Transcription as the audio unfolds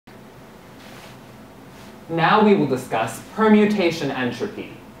Now we will discuss permutation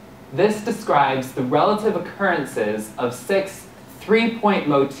entropy. This describes the relative occurrences of 6 3-point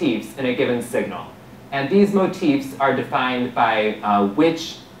motifs in a given signal. And these motifs are defined by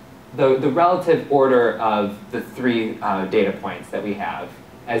the relative order of the 3 data points that we have.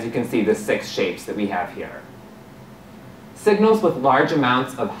 As you can see, the 6 shapes that we have here. Signals with large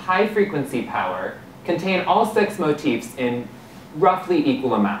amounts of high frequency power contain all 6 motifs in roughly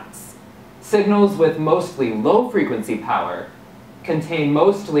equal amounts. Signals with mostly low frequency power contain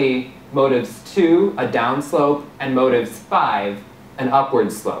mostly motives 2, a downslope, and motives 5, an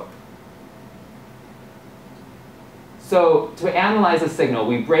upward slope. So to analyze a signal,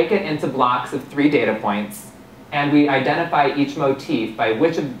 we break it into blocks of 3 data points, and we identify each motif by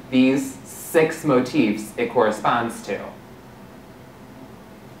which of these 6 motifs it corresponds to.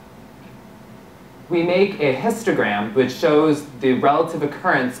 We make a histogram which shows the relative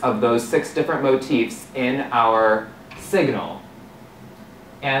occurrence of those 6 different motifs in our signal.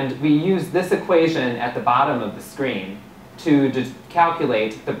 And we use this equation at the bottom of the screen to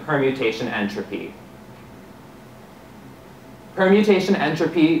calculate the permutation entropy. Permutation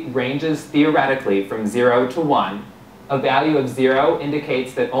entropy ranges theoretically from 0 to 1. A value of 0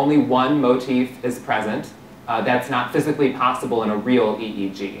 indicates that only one motif is present. That's not physically possible in a real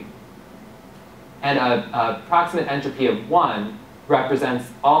EEG. And an approximate entropy of 1 represents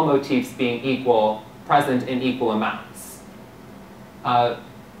all motifs being equal, present in equal amounts.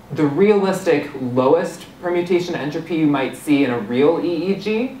 The realistic lowest permutation entropy you might see in a real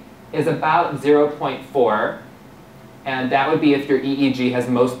EEG is about 0.4. And that would be if your EEG has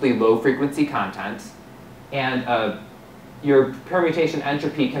mostly low frequency content. And your permutation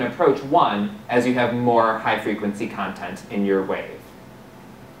entropy can approach 1 as you have more high frequency content in your wave.